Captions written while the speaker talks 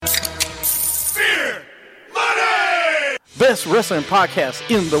best wrestling podcast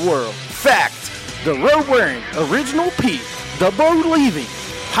in the world. Fact. The road-wearing Original Pete. The believing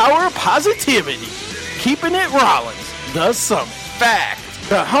Power of Positivity. Keeping It Rollins. The Summit. Fact.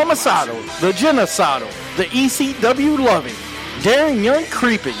 The homicidal, the genocidal, the ECW loving, Daring Young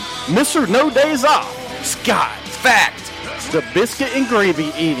creeping, Mr. No Days Off, Scott. Fact. The biscuit and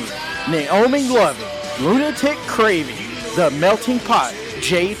gravy eating, Naomi loving, lunatic craving, the melting pot,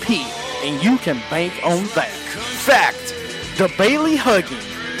 JP, and you can bank on that. Fact. The Bailey hugging,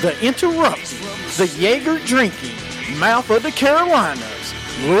 the interrupting, the Jaeger drinking, mouth of the Carolinas,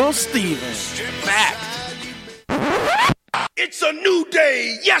 Lil Steven. Fact. It's a new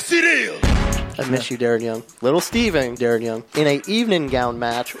day. Yes, it is. I miss you, Darren Young. Little Steven, Darren Young, in a evening gown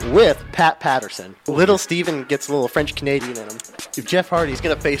match with Pat Patterson. Little Steven gets a little French Canadian in him. If Jeff Hardy's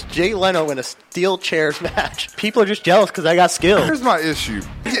going to face Jay Leno in a steel chairs match, people are just jealous because I got skill. Here's my issue.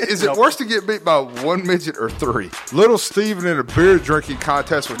 Is it worse to get beat by one midget or three? Little Steven in a beer drinking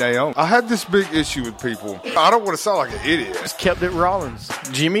contest with Naomi. I had this big issue with people. I don't want to sound like an idiot. Just kept it Rollins.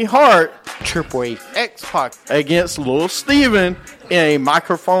 Jimmy Hart, Chirpwave. X-Pac against Lil Steven in a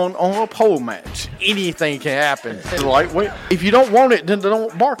microphone on a pole match. Anything can happen. Lightweight. If you don't want it, then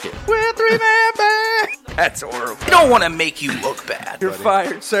don't bark it. We're three-man band. That's horrible. We don't want to make you look bad. You're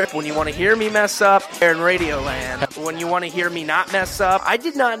fired, sir. When you want to hear me mess up, they're in Radioland. When you want to hear me not mess up, I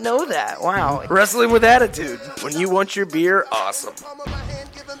did not know that. Wow. Wrestling with attitude. When you want your beer, awesome.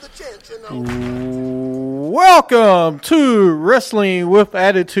 Welcome to Wrestling with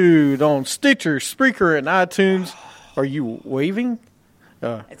Attitude on Stitcher, Spreaker, and iTunes. Are you waving?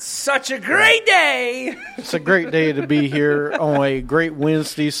 It's such a great day. It's a great day to be here on a great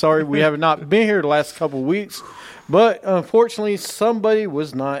Wednesday. Sorry we have not been here the last couple of weeks, but unfortunately somebody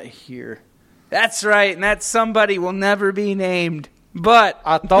was not here. That's right, and that somebody will never be named. But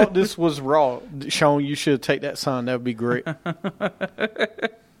I thought this was Raw. Sean, you should take that sign. That would be great.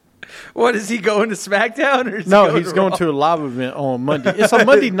 What, is he going to SmackDown? Or is no, he he's going to a live event on Monday. It's a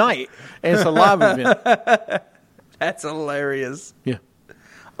Monday night, and it's a live event. That's hilarious. Yeah.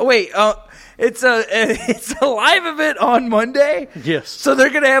 Oh, wait, it's a live event on Monday? Yes. So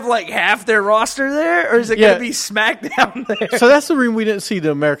they're going to have like half their roster there, or is it going to be SmackDown there? So that's the reason we didn't see the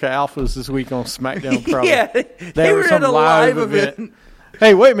America Alphas this week on SmackDown, probably. Yeah, they were at a live event.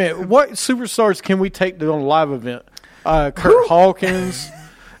 Hey, wait a minute. What superstars can we take on a live event? Kurt Hawkins.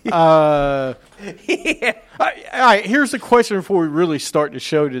 Yeah. All right, here's the question before we really start the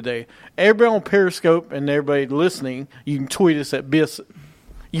show today. Everybody on Periscope and everybody listening, you can tweet us at WWA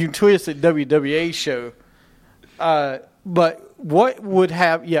show. But what would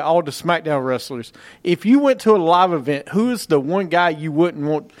have all the SmackDown wrestlers? If you went to a live event, who is the one guy you wouldn't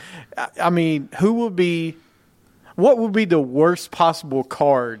want? I mean, what would be the worst possible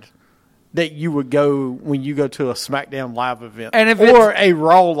card that you would go when you go to a SmackDown live event, or a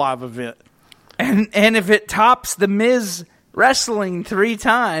Raw live event? And if it tops the Miz wrestling 3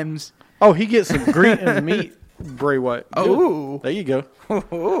 times, he gets some greet and meat, Bray Wyatt. Oh, there you go.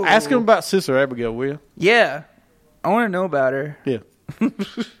 Ask him about Sister Abigail, will you? Yeah, I want to know about her. Yeah,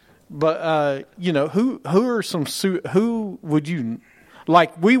 but who are some who would you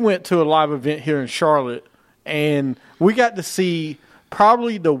like? We went to a live event here in Charlotte, and we got to see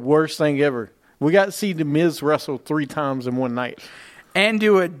probably the worst thing ever. We got to see the Miz wrestle 3 times in one night. And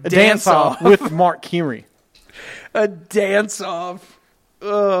do a dance-off with Mark Henry. A dance-off.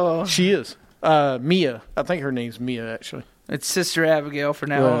 Oh. She is. Mia. I think her name's Mia, actually. It's Sister Abigail from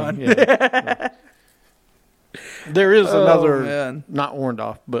now on. Yeah. There is another, not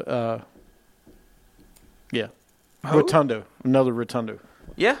Orndorff, but, Rotundo. Another Rotundo.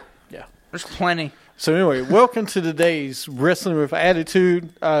 Yeah? Yeah. There's plenty. So anyway, welcome to today's Wrestling with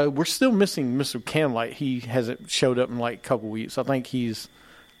Attitude. We're still missing Mr. Canlight. He hasn't showed up in like a couple weeks. I think he's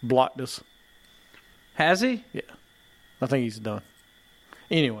blocked us. Has he? Yeah. I think he's done.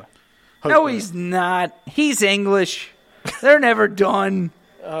 Anyway. No, he's not. He's English. They're never done.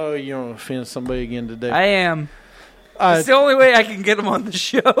 Oh, you're going to offend somebody again today. I am. It's the only way I can get him on the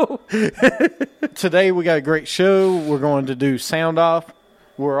show. Today we got a great show. We're going to do Sound Off.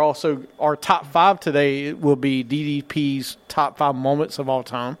 We're also, our top 5 today will be DDP's top 5 moments of all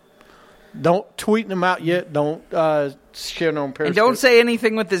time. Don't tweet them out yet. Don't share them on Periscope. And don't say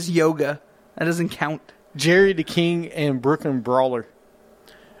anything with this yoga. That doesn't count. Jerry the King and Brooklyn Brawler.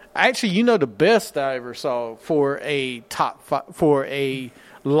 Actually, the best I ever saw for a top 5, for a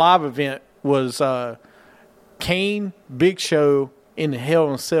live event was Kane, Big Show in the Hell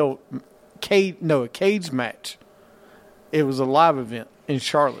in a Cell, a cage match. It was a live event in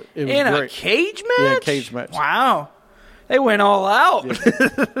Charlotte. It was great. A cage match? Yeah, a cage match. Wow. They went all out.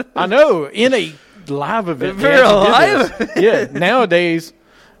 Yeah. I know. In a live event. For They a actually did this. Yeah, nowadays,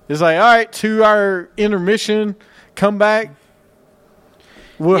 it's like, all right, 2-hour intermission, come back.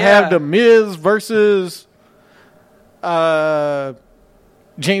 We'll have The Miz versus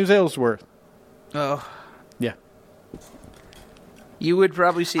James Ellsworth. Oh, Yeah. you would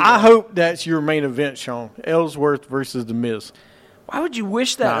probably see that. I hope that's your main event, Sean. Ellsworth versus The Miz. Why would you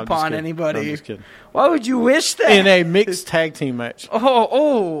wish No, that I'm just upon kidding. anybody? No, I'm just kidding. Why would you wish that? In a mixed tag team match.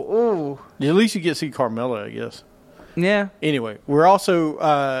 Oh. At least you get to see Carmella, I guess. Yeah. Anyway, we're also,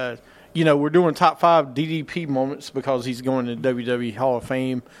 we're doing top 5 DDP moments because he's going to WWE Hall of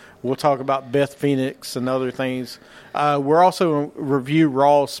Fame. We'll talk about Beth Phoenix and other things. We're also going to review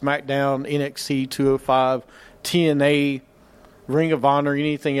Raw, SmackDown, NXT 205, TNA, Ring of Honor,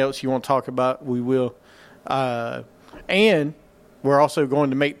 anything else you want to talk about, we will. And we're also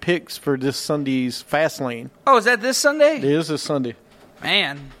going to make picks for this Sunday's Fastlane. Oh, is that this Sunday? It is this Sunday.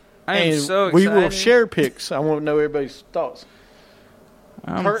 Man, I am And so excited. we will share picks. I want to know everybody's thoughts.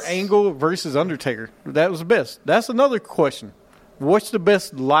 Kurt Angle versus Undertaker. That was the best. That's another question. What's the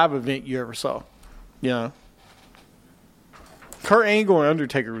best live event you ever saw? You know, Kurt Angle and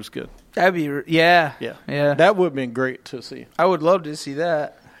Undertaker was good. That'd be, yeah. That would have been great to see. I would love to see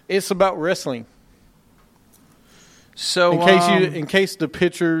that. It's about wrestling. So, In case the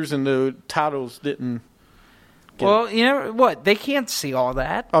pictures and the titles didn't. well, you know what? They can't see all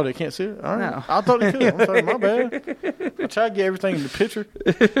that. Oh, they can't see it? All right. No. I thought they could. I'm sorry, my bad. I try to get everything in the picture.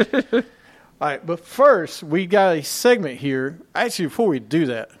 All right, but first, we got a segment here. Actually, before we do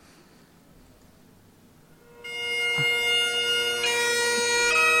that,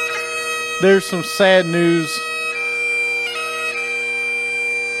 there's some sad news.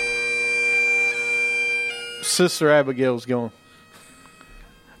 Sister Abigail's gone.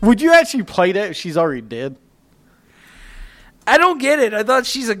 Would you actually play that if she's already dead? I don't get it. I thought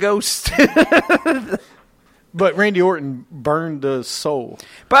she's a ghost. But Randy Orton burned the soul.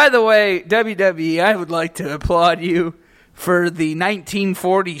 By the way, WWE, I would like to applaud you for the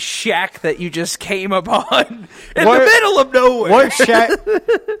 1940 Shaq that you just came upon in the middle of nowhere. What Shaq?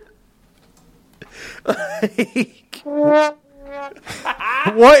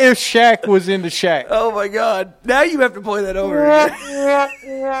 What if Shaq was in the Shaq? Oh my God! Now you have to play that over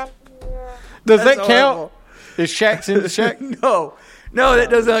again. Does that That's count? horrible. Is Shaq's in the Shaq? No, that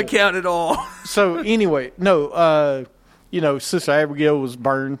does not count at all. So anyway, no, Sister Abigail was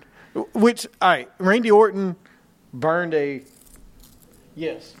burned. Which, all right, Randy Orton burned a.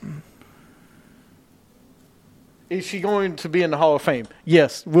 Yes. Is she going to be in the Hall of Fame?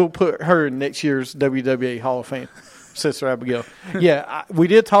 Yes, we'll put her in next year's WWE Hall of Fame. Sister Abigail. Yeah, we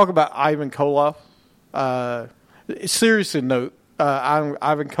did talk about Ivan Koloff. Seriously note,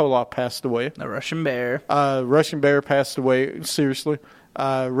 Ivan Koloff passed away. The Russian Bear. Russian Bear passed away. Seriously.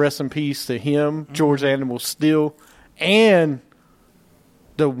 Rest in peace to him, George Animal Steel, and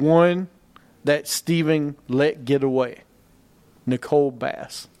the one that Steven let get away, Nicole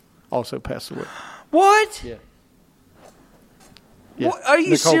Bass, also passed away. What? Yeah. What? Are you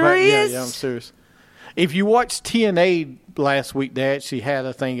Nicole serious? Yeah, I'm serious. If you watched TNA last week, they actually had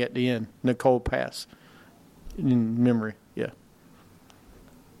a thing at the end, Nicole Bass, in memory. Yeah.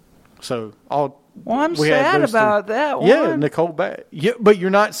 So Well, I'm we had sad those about three. that one. Yeah, Nicole Bass. Yeah, but you're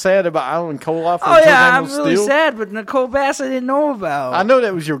not sad about Ivan Koloff. Oh yeah, I'm really sad, but Nicole Bass I didn't know about. I know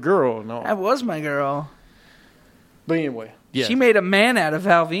that was your girl. No, That was my girl. but anyway, yeah. She made a man out of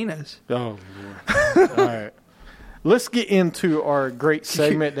Val Venus. Oh, Lord. All right. Let's get into our great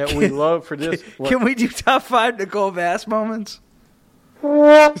segment that we love for this. Can we do top 5 Nicole Bass moments?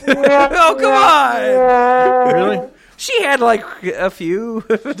 Oh, come on. Really? She had like a few.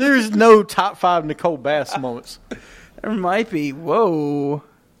 There's no top 5 Nicole Bass moments. There might be. Whoa.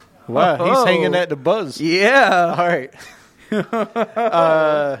 Wow, he's Oh. hanging at the buzz. Yeah. All right.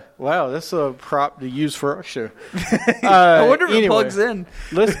 Wow, that's a prop to use for our show. I wonder if anyway, it plugs in.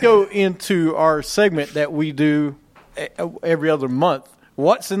 Let's go into our segment that we do every other month.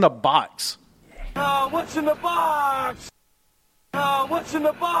 What's in the box? What's in the box? What's in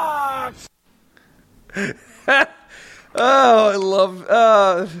the box? Oh, I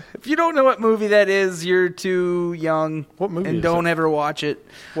love. If you don't know what movie that is, you're too young. What movie And is don't it? ever watch it.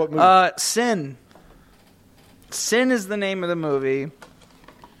 What movie? Sin. Sin is the name of the movie.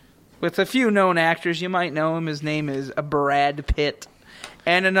 With a few known actors, you might know him. His name is Brad Pitt,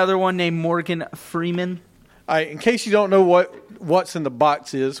 and another one named Morgan Freeman. All right, in case you don't know what's in the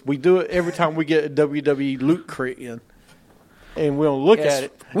box is, we do it every time we get a WWE loot crate in, and we'll look Yes. at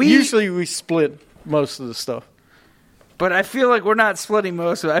it. Usually we split most of the stuff. But I feel like we're not splitting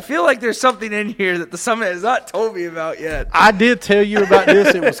most of it. I feel like there's something in here that the Summit has not told me about yet. I did tell you about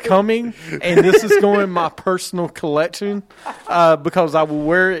this. It was coming, and this is going in my personal collection because I will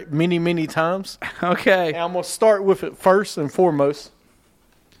wear it many, many times. Okay. And I'm going to start with it first and foremost.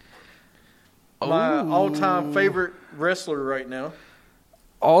 My all-time favorite wrestler right now.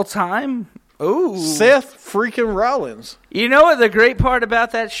 All time? Ooh. Seth freaking Rollins. You know what the great part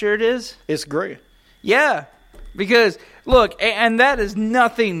about that shirt is? It's great. Yeah. Because, look, and that is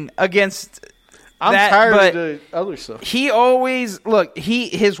nothing against I'm that, tired but of the other stuff. he always, look,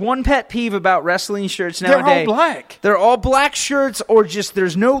 his one pet peeve about wrestling shirts They're nowadays. all black. They're all black shirts or just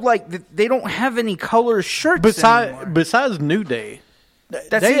there's no, like, they don't have any color shirts anymore. Besides New Day.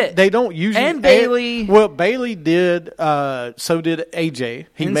 That's it. They don't usually. And Bailey. Well, Bailey did. So did AJ.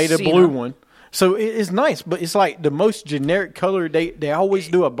 He And made a Cena. blue one. So it's nice, but it's like the most generic color. They always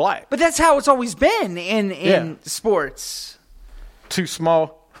do a black. But that's how it's always been in sports. Too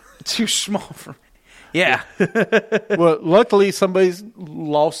small. Too small for me. Yeah. Well, luckily somebody's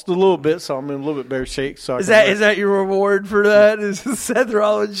lost a little bit, so I'm in a little bit better shape. So Is that your reward for that? Is Seth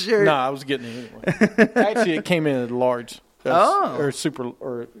Rollins shirt? No, I was getting it anyway. Actually, it came in at large. It's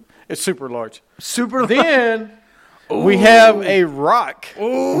super large. Super. Then we have a Rock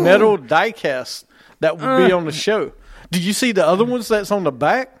metal diecast that will be on the show. Did you see the other ones that's on the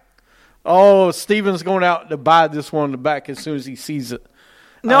back? Oh, Steven's going out to buy this one on the back as soon as he sees it.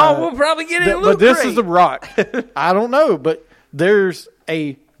 No, we'll probably get it in Loot But this Crate. is the Rock. I don't know, but there's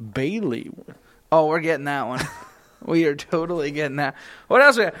a Bailey one. Oh, we're getting that one. We are totally getting that. What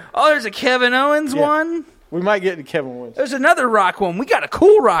else we got? Oh, there's a Kevin Owens Yeah. one. We might get to Kevin Owens. There's another Rock one. We got a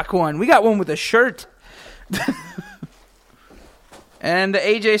cool Rock one. We got one with a shirt. And the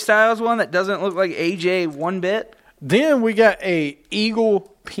AJ Styles one that doesn't look like AJ one bit. Then we got a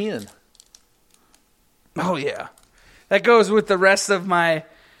Eagle pin. Oh, yeah. That goes with the rest of my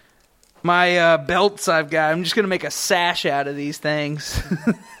belts I've got. I'm just going to make a sash out of these things.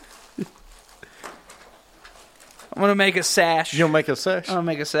 I'm going to make a sash. You gonna make a sash? I'm going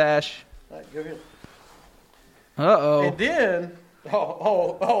to make a sash. All right, go ahead. Uh-oh. And then,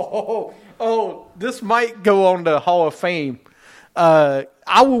 this might go on the Hall of Fame. I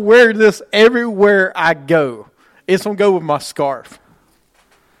will wear this everywhere I go. It's gonna go with my scarf.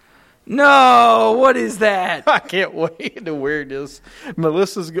 No, what is that? I can't wait to wear this.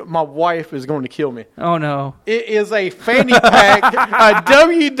 My wife is going to kill me. Oh, no. It is a fanny pack, a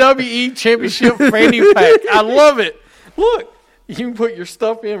WWE Championship fanny pack. I love it. Look, you can put your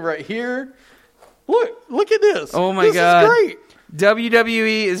stuff in right here. Look at this. Oh, my this God. This is great.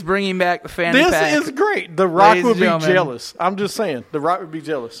 WWE is bringing back the fanny pack. This is great. The Rock Ladies would and be gentlemen. jealous. I'm just saying. The Rock would be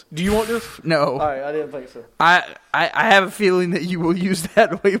jealous. Do you want this? No. All right, I didn't think so. I have a feeling that you will use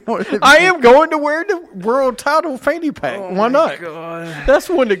that way more than I am going to wear the world title fanny pack. Oh, Why my not? God. That's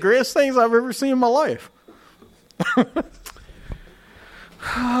one of the greatest things I've ever seen in my life.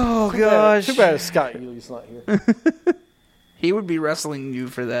 Oh, gosh. Too bad Scott Ely's not here. He would be wrestling you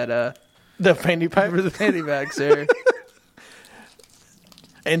for that, The fanny pack. for the fanny pack, sir.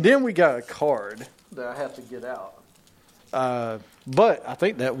 And then we got a card that I have to get out. But I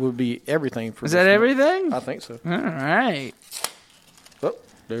think that would be everything for Is this that month. everything? I think so. All right. Oh,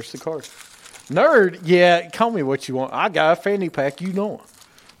 there's the card. Nerd, yeah, call me what you want. I got a fanny pack, you know.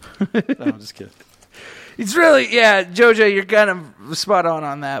 No, I'm just kidding. It's really, yeah, JoJo, you're kind of spot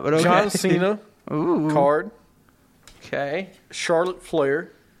on that, but okay. John Cena Ooh. card. Okay. Charlotte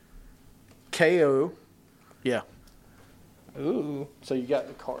Flair. KO. Yeah. Ooh. So you got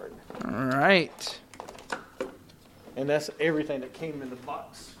the card. All right. And that's everything that came in the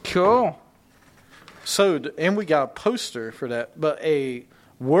box. Cool. So, and we got a poster for that, but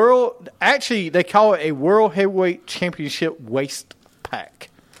actually they call it a World Heavyweight Championship waist pack.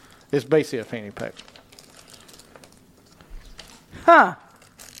 It's basically a fanny pack. Huh.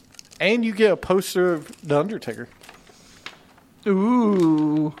 And you get a poster of The Undertaker.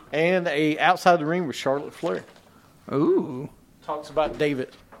 Ooh. And a Outside the Ring with Charlotte Flair. Ooh. Talks about David.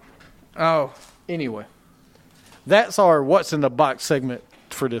 Oh. Anyway, that's our What's in the Box segment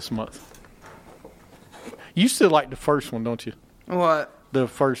for this month. You still like the first one, don't you? What? The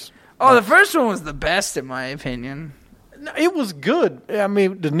first. Oh, the first one was the best, in my opinion. No, it was good. I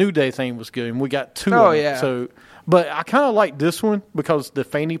mean, the New Day thing was good, and we got two Oh, of them. yeah. So, but I kind of like this one because the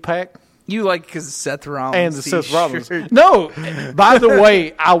fanny pack You like because of Seth Rollins. and the Seth Rollins. t-shirt. No, by the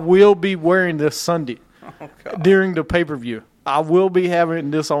way, I will be wearing this Sunday during the pay-per-view. I will be having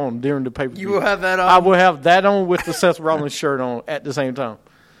this on during the pay-per-view. You will have that on? I will have that on with the Seth Rollins shirt on at the same time.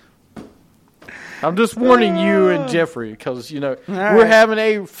 I'm just warning you and Jeffrey because, we're right. having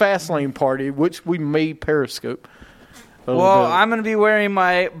a Fastlane party, which we may Periscope. Well, I'm going to be wearing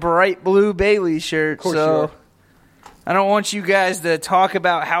my bright blue Bailey shirt, course you so are. I don't want you guys to talk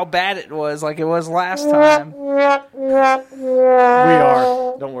about how bad it was like it was last time. We are.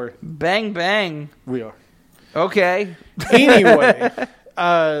 Don't worry. Bang, bang. We are. Okay. Anyway,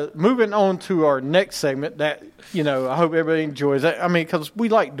 moving on to our next segment that, I hope everybody enjoys that. I mean, because we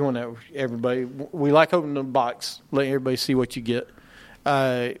like doing that with everybody. We like opening the box, letting everybody see what you get.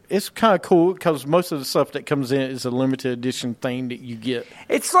 It's kind of cool because most of the stuff that comes in is a limited edition thing that you get.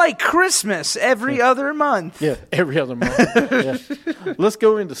 It's like Christmas every other month. Yeah, every other month. Yeah. Let's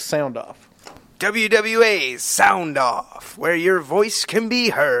go into Sound Off. WWA's Sound Off, where your voice can be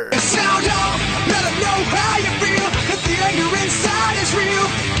heard. Sound off, let them know how you feel, if the anger inside is real.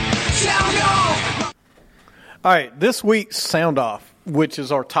 Sound off. All right, this week's Sound Off, which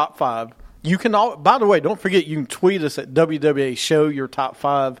is our top 5. You can by the way, don't forget you can tweet us at WWA Show your top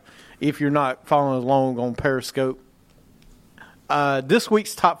 5 if you're not following along on Periscope. This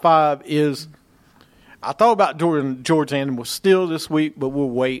week's top 5 is, I thought about doing George Animal Steel this week, but we'll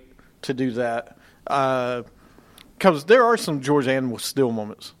wait to do that because there are some George Animal Steel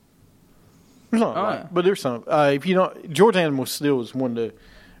moments. There's not a lot, but there's some. If you don't, George Animal Steel is one of the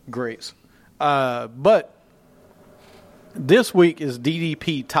greats. But this week is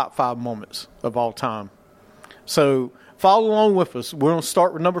DDP top 5 moments of all time. So follow along with us. We're going to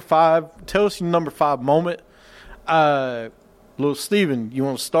start with number 5. Tell us your number 5 moment. Little Steven, you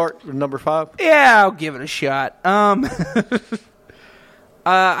want to start with number 5? Yeah, I'll give it a shot. I'm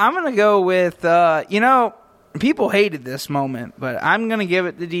going to go with, people hated this moment, but I'm going to give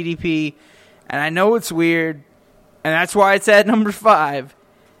it to DDP, and I know it's weird, and that's why it's at number 5.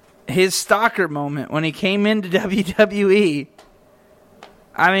 His stalker moment when he came into WWE.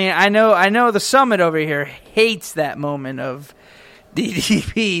 I mean, I know the Summit over here hates that moment of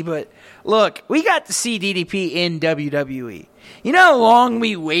DDP, but look, we got to see DDP in WWE. You know how long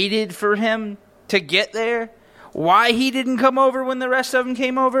we waited for him to get there? Why he didn't come over when the rest of them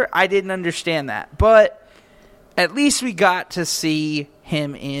came over, I didn't understand that. But at least we got to see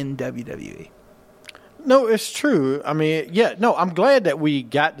him in WWE. No, it's true. I mean, I'm glad that we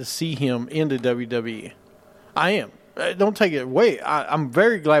got to see him in the WWE. I am. Don't take it away. I'm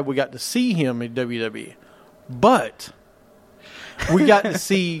very glad we got to see him in WWE. But we got to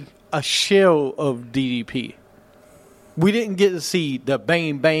see a shell of DDP. We didn't get to see the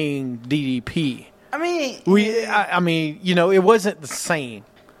bang bang DDP. I mean, it wasn't the same.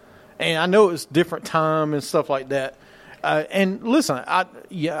 And I know it was different time and stuff like that. And listen,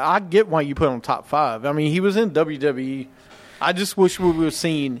 I get why you put him on top 5. I mean, he was in WWE. I just wish we would have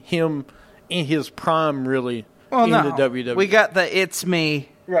seen him in his prime, really, the WWE. We got the "It's me,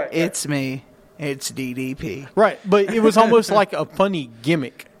 right? It's me, it's DDP." Right, but it was almost like a funny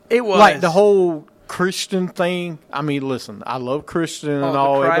gimmick. It was like the whole Christian thing. I mean, listen, I love Christian and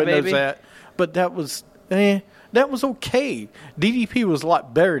all. Everybody knows that, but that was okay. DDP was a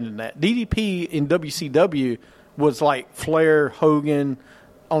lot better than that. DDP in WCW was like Flair, Hogan,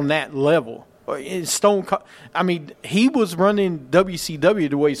 on that level. Stone Cold, I mean, he was running WCW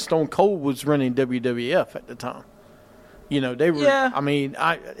the way Stone Cold was running WWF at the time. They were. Yeah. I mean,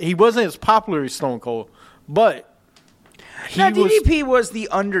 he wasn't as popular as Stone Cold, but DDP was the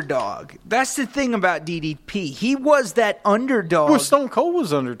underdog. That's the thing about DDP. He was that underdog. Well, Stone Cold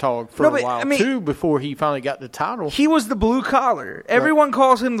was underdog for a while too before he finally got the title. He was the blue collar. Everyone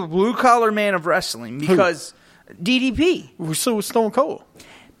calls him the blue collar man of wrestling because DDP. So was Stone Cold.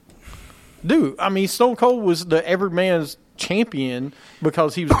 Dude, I mean, Stone Cold was the everyman's champion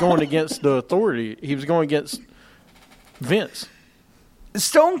because he was going against the authority. He was going against Vince.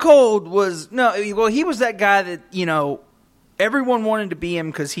 Stone Cold was he was that guy that, everyone wanted to be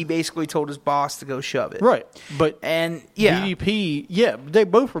him because he basically told his boss to go shove it. Right. And DDP, they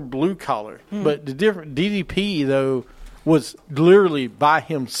both were blue collar. But the different DDP though was literally by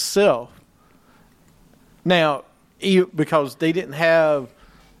himself. Now, because they didn't have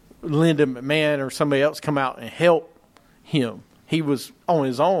Linda McMahon or somebody else come out and help him. He was on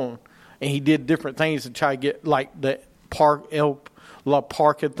his own, and he did different things to try to get, like the La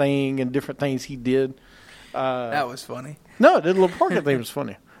Parka thing and different things he did. That was funny. No, the La Parka thing was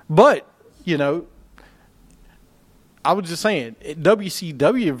funny. But, I was just saying,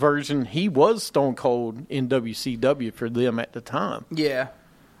 WCW version, he was Stone Cold in WCW for them at the time. Yeah.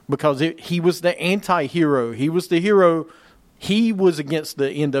 Because he was the anti-hero. He was the hero. He was against the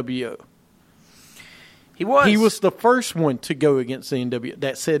NWO. He was. He was the first one to go against the NWO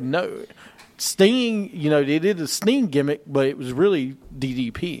that said no. Sting, they did a Sting gimmick, but it was really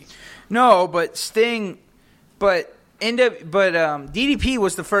DDP. No, but Sting, DDP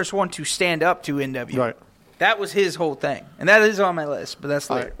was the first one to stand up to NWO. Right. That was his whole thing. And that is on my list, but that's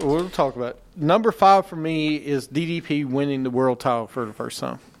All later. right, we'll talk about it. Number 5 for me is DDP winning the world title for the first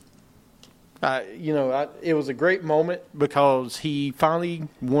time. It was a great moment because he finally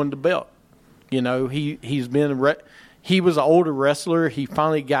won the belt. You know, he was an older wrestler. He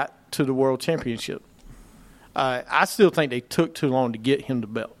finally got to the world championship. I still think they took too long to get him the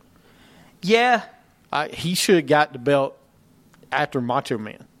belt. Yeah. He should have got the belt after Macho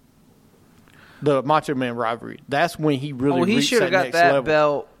Man. The Macho Man rivalry. That's when he really he reached should that have got next that level.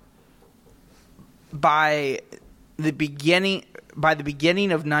 belt by the beginning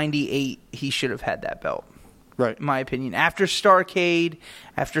of 98. He should have had that belt. Right. In my opinion. After Starrcade,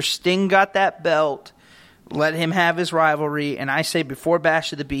 after Sting got that belt, let him have his rivalry, and I say before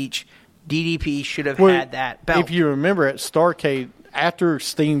Bash of the Beach, DDP should have had that belt. If you remember at Starrcade, after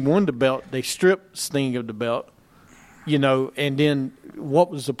Sting won the belt, they stripped Sting of the belt. You know, and then what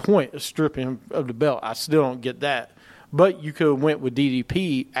was the point of stripping him of the belt? I still don't get that. But you could have went with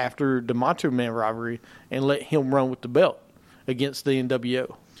DDP after the Macho Man rivalry and let him run with the belt against the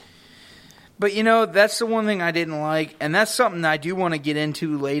NWO. But, that's the one thing I didn't like, and that's something I do want to get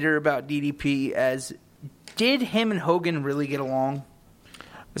into later about DDP, as did him and Hogan really get along?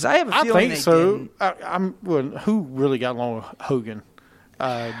 Because I have a feeling I think so. Who really got along with Hogan during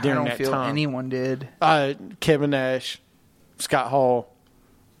that time? I don't feel anyone did. Kevin Nash, Scott Hall.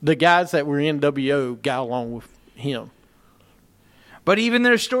 The guys that were in WO got along with him. But even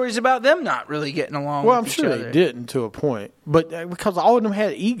there's stories about them not really getting along Well, I'm with each sure other. they didn't to a point. But because all of them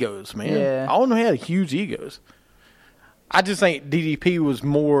had egos, man. Yeah. All of them had huge egos. I just think DDP was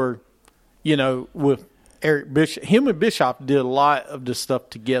more, with Eric Bischoff. Him and Bischoff did a lot of this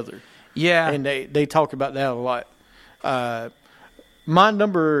stuff together. Yeah. And they talk about that a lot.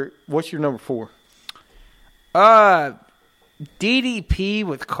 What's your number 4? DDP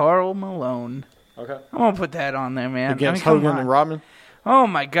with Karl Malone. Okay. I'm going to put that on there, man. Against come Hogan on. and Rodman? Oh,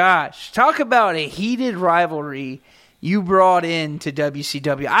 my gosh. Talk about a heated rivalry you brought into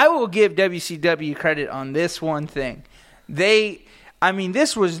WCW. I will give WCW credit on this one thing.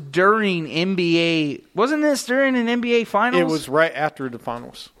 This was during NBA. Wasn't this during an NBA Finals? It was right after the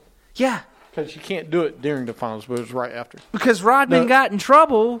finals. Yeah. Because you can't do it during the finals, but it was right after. Because Rodman got in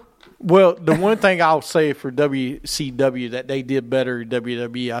trouble. Well, the one thing I'll say for WCW that they did better than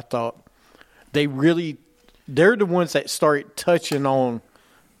WWE, I thought, they're the ones that started touching on,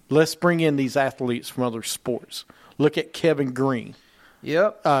 let's bring in these athletes from other sports. Look at Kevin Green.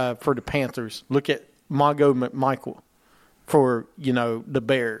 Yep. For the Panthers. Look at Mongo McMichael for, the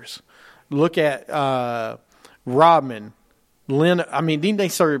Bears. Look at Rodman, Leno. Then they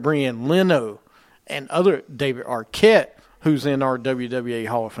started bringing in Leno and other David Arquette, who's in our WWA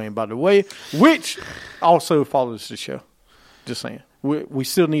Hall of Fame, by the way, which also follows the show. Just saying. We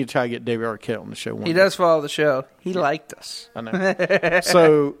still need to try to get David Arquette on the show one He day. does follow the show. He liked us. I know.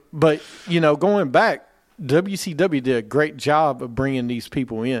 So, but, going back, WCW did a great job of bringing these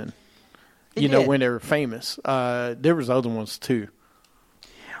people in, when they were famous. There was other ones, too.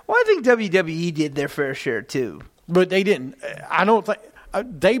 Well, I think WWE did their fair share, too. But they didn't. I don't think.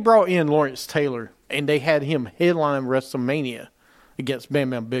 They brought in Lawrence Taylor, and they had him headline WrestleMania against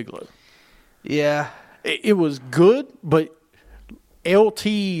Bam Bam Bigelow. Yeah. It was good, but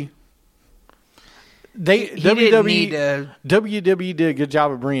LT... WWE did a good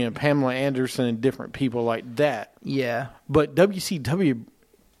job of bringing Pamela Anderson and different people like that. Yeah. But WCW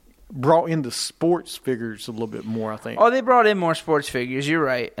brought in the sports figures a little bit more, I think. Oh, they brought in more sports figures. You're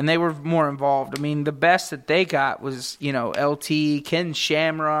right. And they were more involved. The best that they got was, LT, Ken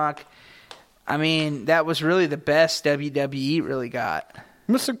Shamrock. That was really the best WWE really got.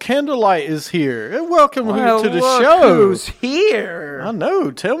 Mr. Candlelight is here. Welcome to the look show. Who's here? I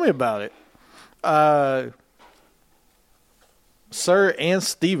know. Tell me about it. Sir and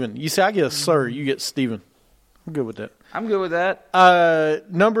Steven. You say I get a sir, you get Steven. I'm good with that. I'm good with that.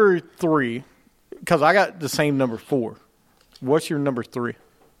 Number 3, because I got the same number 4. What's your number 3?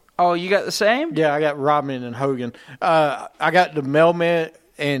 Oh, you got the same? Yeah, I got Rodman and Hogan. I got the Mailman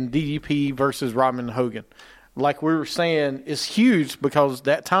and DDP versus Rodman and Hogan. Like we were saying, it's huge because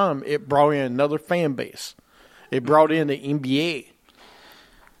that time it brought in another fan base. It brought in the NBA.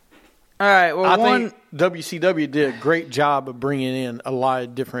 All right. Well, I think WCW did a great job of bringing in a lot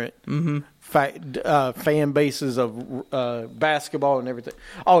of different fan bases of basketball and everything.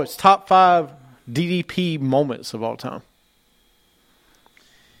 Oh, it's top 5 DDP moments of all time.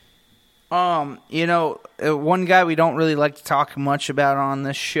 One guy we don't really like to talk much about on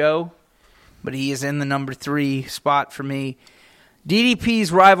this show, but he is in the number 3 spot for me.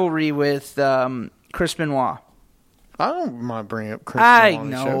 DDP's rivalry with Chris Benoit. I don't mind bringing up Chris I Benoit on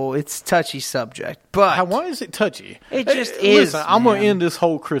the show. know it's a touchy subject, but Why is it touchy? It Hey, just is, Listen, I'm going man. to end this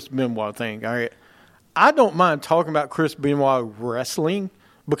whole Chris Benoit thing, all right? I don't mind talking about Chris Benoit wrestling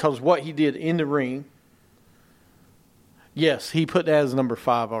because what he did in the ring, yes, he put that as number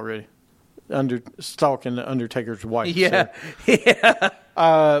 5 already, stalking the Undertaker's wife. yeah,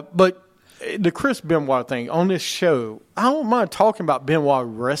 But the Chris Benoit thing on this show, I don't mind talking about Benoit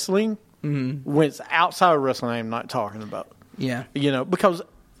wrestling when it's outside of wrestling I'm not talking about. yeah. Because,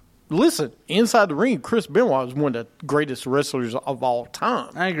 listen, inside the ring, Chris Benoit is one of the greatest wrestlers of all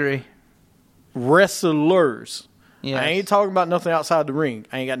time. I agree. Wrestlers. Yes. I ain't talking about nothing outside the ring.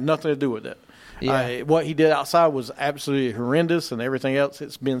 I ain't got nothing to do with it. Yeah. What he did outside was absolutely horrendous, and everything else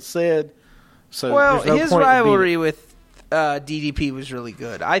that's been said. So Well, there's no his point in rivalry with DDP was really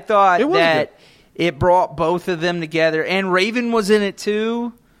good. I thought It was that it brought both of them together, and Raven was in it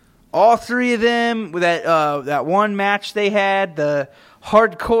too. All three of them with that one match they had, the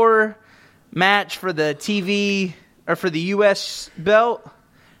hardcore match for the TV or for the U.S. belt.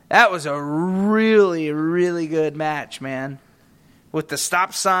 That was a really, really good match, man. With the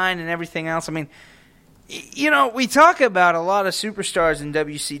stop sign and everything else. I mean, we talk about a lot of superstars in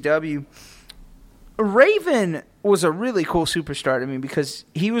WCW. Raven was a really cool superstar to me because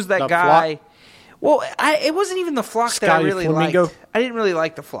he was that The guy. Flock? Well, it wasn't even the Flock that I Scotty really Flamingo? liked. I didn't really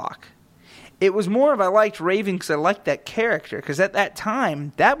like the Flock. It was more of I liked Raven because I liked that character. Because at that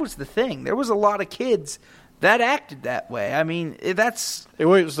time, that was the thing. There was a lot of kids that acted that way. I mean, It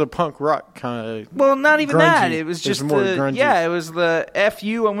was the punk rock kind of. well, not even grungy. that. It was just more the grungy. it was the F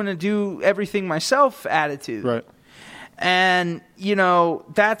you, I'm going to do everything myself attitude. Right. And,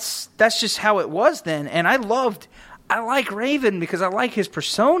 that's just how it was then. And I like Raven because I like his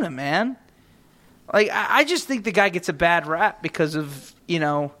persona, man. Like, I just think the guy gets a bad rap because of,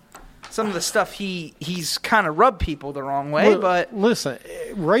 some of the stuff he's kind of rubbed people the wrong way. Well, But listen,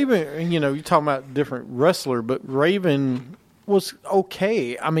 Raven, you're talking about different wrestler, but Raven was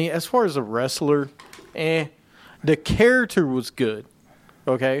okay. I mean, as far as a wrestler, the character was good.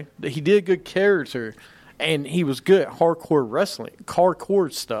 Okay? He did a good character, and he was good at hardcore wrestling,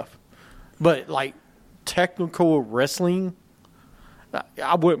 hardcore stuff. But, like, technical wrestling,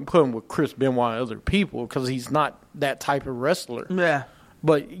 I wouldn't put him with Chris Benoit and other people because he's not that type of wrestler. yeah.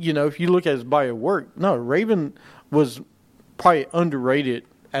 But, if you look at his body of work, no, Raven was probably underrated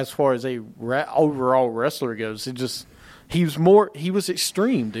as far as a overall wrestler goes. He was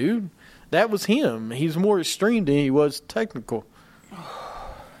extreme, dude. That was him. He's more extreme than he was technical.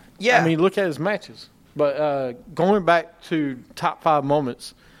 Yeah. I mean, look at his matches. But going back to top 5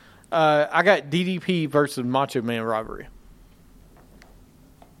 moments, I got DDP versus Macho Man rivalry.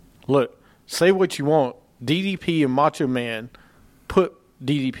 Look, say what you want. DDP and Macho Man put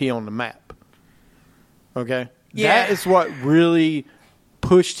DDP on the map. Okay? Yeah. That is what really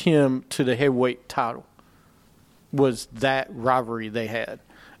pushed him to the heavyweight title, was that rivalry they had.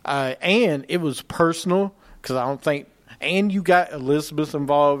 And it was personal because I don't think – and you got Elizabeth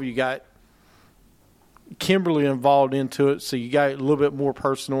involved. You got Kimberly involved into it, so you got a little bit more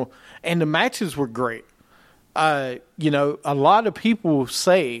personal. And the matches were great. A lot of people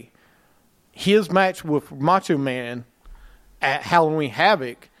say his match with Macho Man at Halloween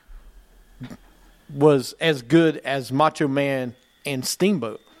Havoc was as good as Macho Man and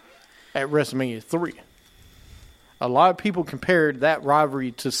Steamboat at WrestleMania 3. A lot of people compared that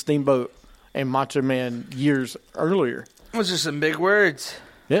rivalry to Steamboat and Macho Man years earlier. Those are some big words.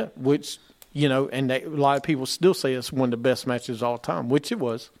 Yeah, which, and a lot of people still say it's one of the best matches of all time, which it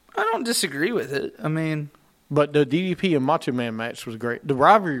was. I don't disagree with it. I mean, But the DDP and Macho Man match was great. The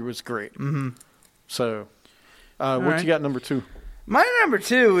rivalry was great. Mm-hmm. So, what right. you got number 2? my number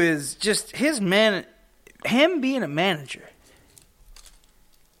 2 is just him being a manager.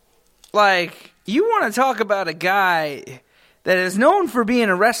 Like, you want to talk about a guy that is known for being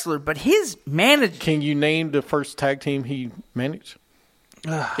a wrestler, but his manager. Can you name the first tag team he managed?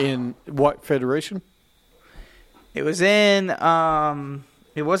 In what federation? It was in,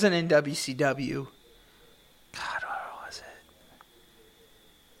 it wasn't in WCW. God, where was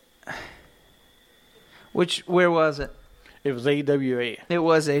it? Where was it? It was AWA. It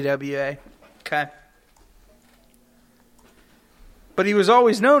was AWA. Okay. But he was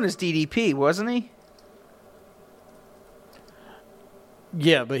always known as DDP, wasn't he?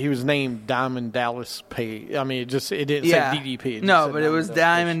 Yeah, but he was named Diamond Dallas Page. I mean, it didn't say DDP. It No, said but it was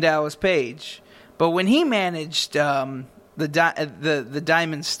Diamond Dallas Page. But when he managed the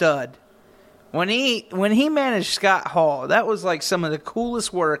Diamond Stud, when he managed Scott Hall, that was like some of the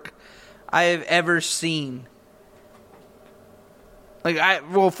coolest work I have ever seen.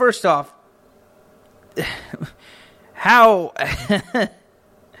 First off, how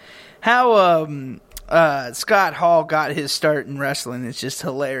Scott Hall got his start in wrestling is just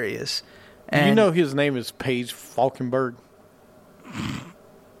hilarious. And you know his name is Paige Falkenberg.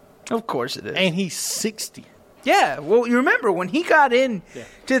 Of course it is. And he's 60. Yeah, well, you remember when he got in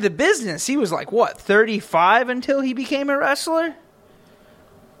to the business, he was like, what, 35 until he became a wrestler?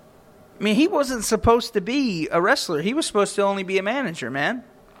 I mean, he wasn't supposed to be a wrestler. He was supposed to only be a manager, man.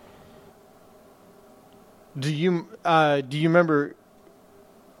 Do you remember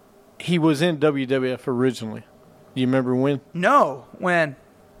he was in WWF originally? Do you remember when? No, when?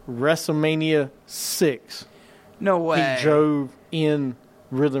 WrestleMania 6. No way. He drove in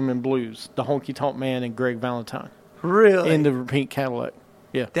Rhythm and Blues, the Honky Tonk Man and Greg Valentine. Really? In the pink Cadillac.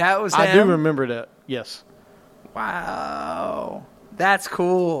 Yeah. That was I him? do remember that, yes. Wow. That's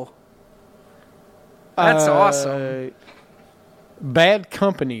cool. That's awesome. Bad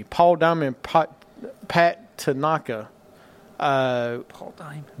Company, Paul Diamond, Pat Tanaka. Paul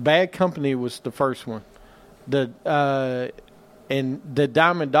Diamond. Bad Company was the first one. And the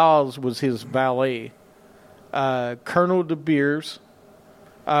Diamond Dolls was his valet. Colonel De Beers,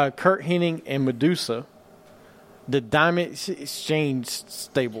 Kurt Hennig, and Medusa. The Diamond Exchange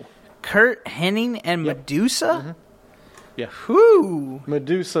stable. Kurt Hennig and Medusa? Mm-hmm. Yeah. Who?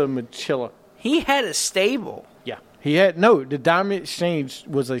 Medusa Machilla. He had a stable. Yeah. The Diamond Exchange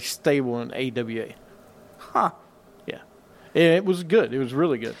was a stable in AWA. Huh. Yeah. And it was good. It was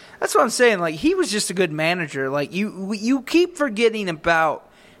really good. That's what I'm saying. Like, he was just a good manager. Like, you keep forgetting about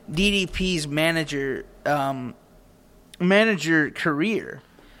DDP's manager career.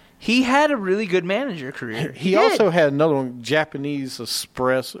 He had a really good manager career. He also had another one, Japanese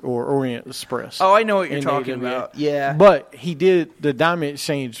Express or Orient Express. Oh, I know what you're talking about. Yeah. But he did, the Diamond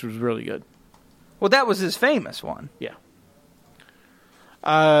Exchange was really good. Well, that was his famous one. Yeah.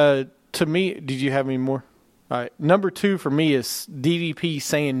 To me, did you have any more? All right. Number 2 for me is DDP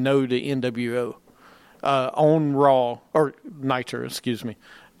saying no to NWO on Raw, or Nitro, excuse me.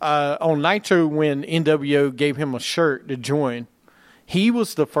 On Nitro, when NWO gave him a shirt to join, he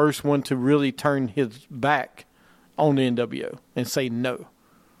was the first one to really turn his back on the NWO and say no.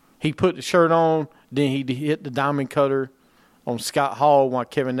 He put the shirt on, then he hit the diamond cutter on Scott Hall while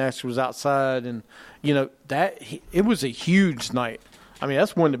Kevin Nash was outside, and it was a huge night. I mean,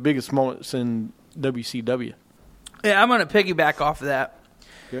 that's one of the biggest moments in WCW. Yeah, I'm going to piggyback off of that.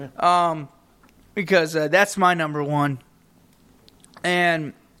 Yeah. Because that's my number 1.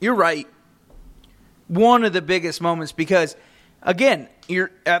 And you're right. One of the biggest moments because, again,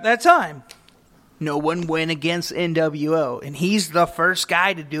 at that time, no one went against NWO, and he's the first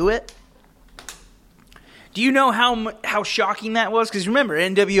guy to do it. Do you know how shocking that was? Because remember,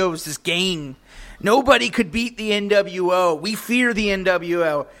 NWO was this gang. Nobody could beat the NWO. We fear the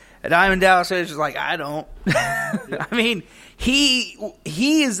NWO. And Diamond Dallas Page was like, I don't. I mean, he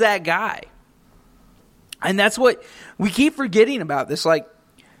is that guy. And that's what we keep forgetting about this. Like,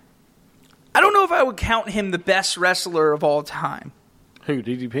 I don't know if I would count him the best wrestler of all time. Who,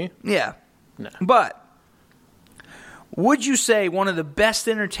 DDP? Yeah. No. But would you say one of the best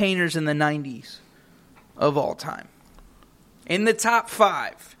entertainers in the 90s of all time? In the top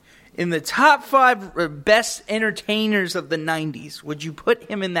 5. In the top 5 best entertainers of the 90s, would you put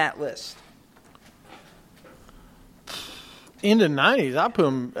him in that list? In the 90s, I put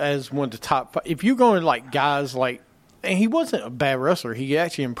him as one of the top 5. If you're going like guys like, and he wasn't a bad wrestler. He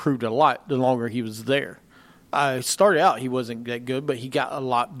actually improved a lot the longer he was there. Started out, he wasn't that good, but he got a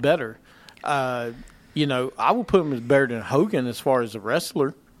lot better. I would put him as better than Hogan as far as a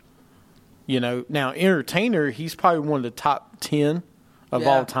wrestler. Now entertainer, he's probably one of the top 10 of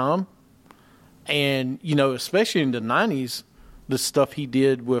all time. And, especially in the 90s, the stuff he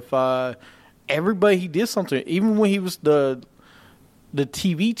did with everybody, he did something. Even when he was the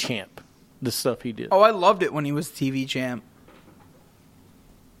TV champ, the stuff he did. Oh, I loved it when he was TV champ.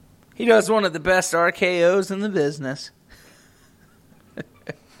 He does one of the best RKOs in the business.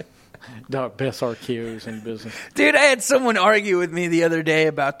 The best RKOs in the business. Dude, I had someone argue with me the other day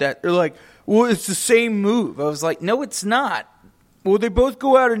about that. They're like, well, it's the same move. I was like, no, it's not. Well, they both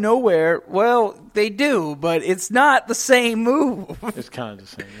go out of nowhere. Well, they do, but it's not the same move. It's kind of the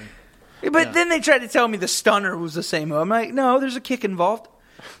same move. But then they tried to tell me the stunner was the same move. I'm like, no, there's a kick involved.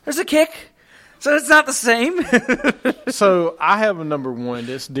 There's a kick. So it's not the same. So I have a number 1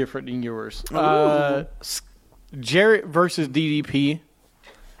 that's different than yours. Jarrett versus DDP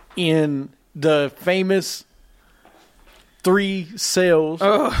in the famous 3 cells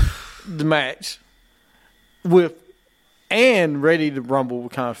the match with and Ready to Rumble will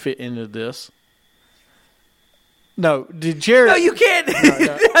kind of fit into this. No, did Jarrett? No, you can't.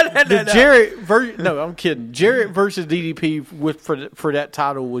 I'm kidding. Jarrett versus DDP for that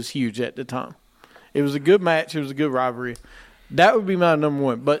title was huge at the time. It was a good match. It was a good rivalry. That would be my number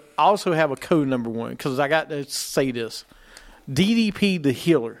one. But I also have a co-number one because I got to say this. DDP the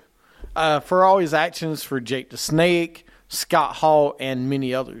Healer. For all his actions for Jake the Snake, Scott Hall, and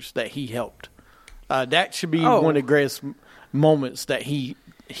many others that he helped. That should be one of the greatest moments that he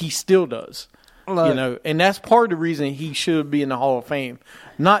still does. Look. And that's part of the reason he should be in the Hall of Fame.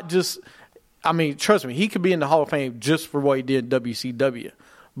 Not just, trust me, he could be in the Hall of Fame just for what he did in WCW.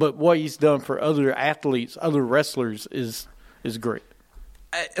 But what he's done for other athletes, other wrestlers is great.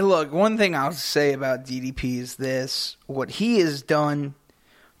 Look, one thing I'll say about DDP is this. What he has done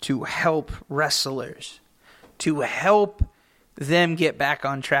to help wrestlers, to help them get back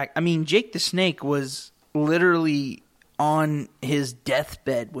on track. Jake the Snake was literally on his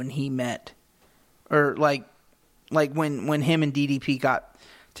deathbed when he met. Or like when him and DDP got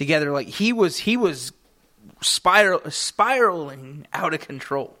together. Like he was spiraling out of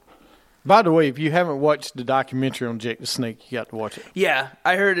control. By the way, if you haven't watched the documentary on Jake the Snake, you got to watch it. Yeah,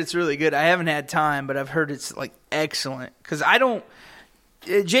 I heard it's really good. I haven't had time, but I've heard it's like excellent. Because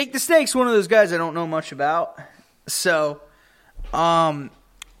Jake the Snake's one of those guys I don't know much about. So,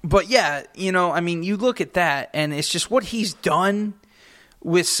 but yeah, you look at that, and it's just what he's done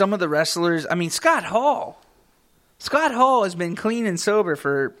with some of the wrestlers. Scott Hall. Scott Hall has been clean and sober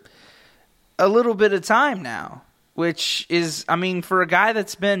for a little bit of time now. Which is, for a guy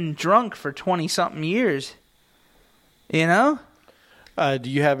that's been drunk for 20-something years, Do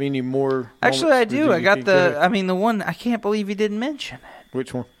you have any more? Actually, I do. I got the one, I can't believe you didn't mention it.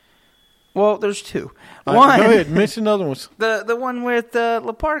 Which one? Well, there's two. One, go ahead, mention other ones. The one with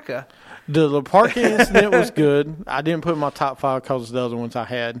La Parka. The La Parka incident was good. I didn't put in my top 5 because the other ones I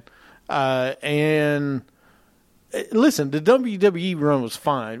had. And listen, the WWE run was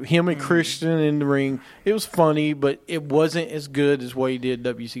fine. Him and Christian in the ring, it was funny, but it wasn't as good as what he did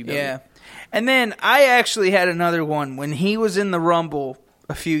WCW. Yeah. And then I actually had another one when he was in the Rumble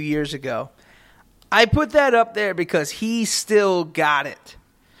a few years ago. I put that up there because he still got it.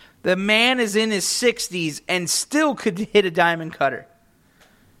 The man is in his 60s and still could hit a diamond cutter.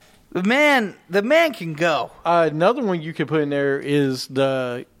 The man can go. Another one you could put in there is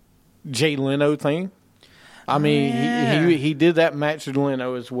the Jay Leno thing. He did that match with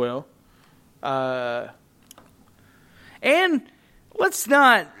Leno as well. And let's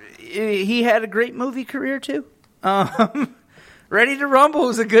not... He had a great movie career, too. Ready to Rumble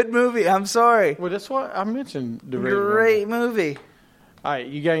is a good movie. I'm sorry. Well, that's what I mentioned. Great movie. All right,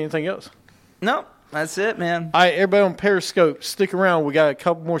 you got anything else? Nope. That's it, man. All right, everybody on Periscope, stick around. We got a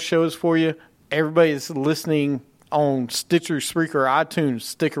couple more shows for you. Everybody that's listening on Stitcher, Spreaker, iTunes,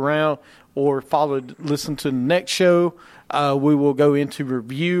 stick around or listen to the next show. We will go into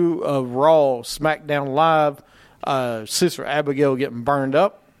review of Raw, SmackDown Live, Sister Abigail getting burned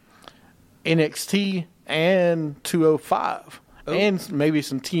up, NXT, and 205. Oh. And maybe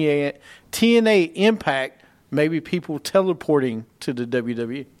some TNA Impact, maybe people teleporting to the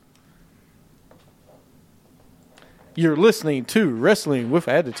WWE. You're listening to Wrestling with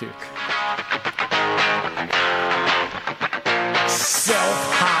Attitude.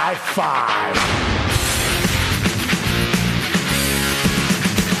 Self high five.